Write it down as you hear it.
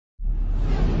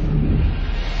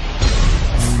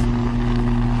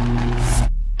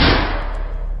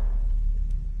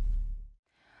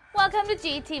to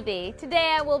GTV.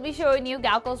 Today I will be showing you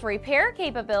Galco's repair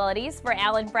capabilities for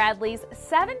Allen Bradley's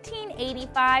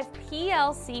 1785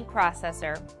 PLC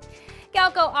processor.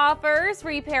 Galco offers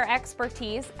repair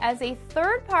expertise as a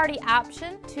third-party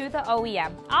option to the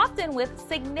OEM, often with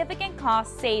significant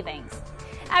cost savings.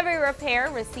 Every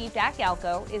repair received at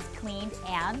Galco is cleaned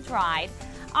and dried.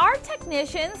 Our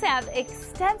technicians have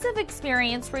extensive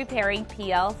experience repairing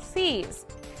PLCs.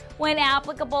 When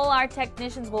applicable, our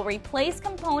technicians will replace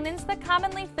components that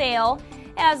commonly fail.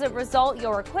 As a result,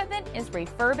 your equipment is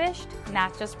refurbished,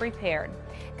 not just repaired.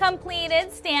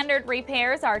 Completed standard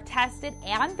repairs are tested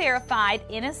and verified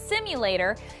in a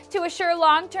simulator to assure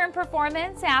long-term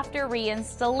performance after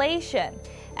reinstallation.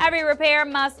 Every repair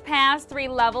must pass 3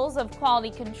 levels of quality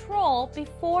control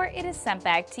before it is sent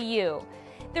back to you.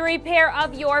 The repair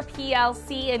of your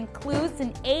PLC includes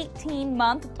an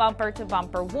 18-month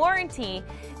bumper-to-bumper warranty,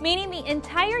 meaning the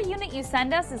entire unit you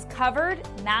send us is covered,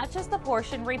 not just the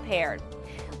portion repaired.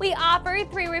 We offer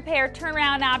 3 repair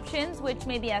turnaround options, which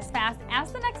may be as fast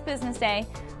as the next business day.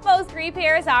 Most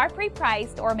repairs are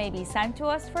pre-priced or may be sent to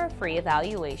us for a free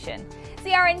evaluation.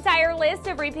 See our entire list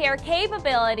of repair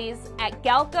capabilities at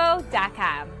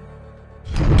galco.com.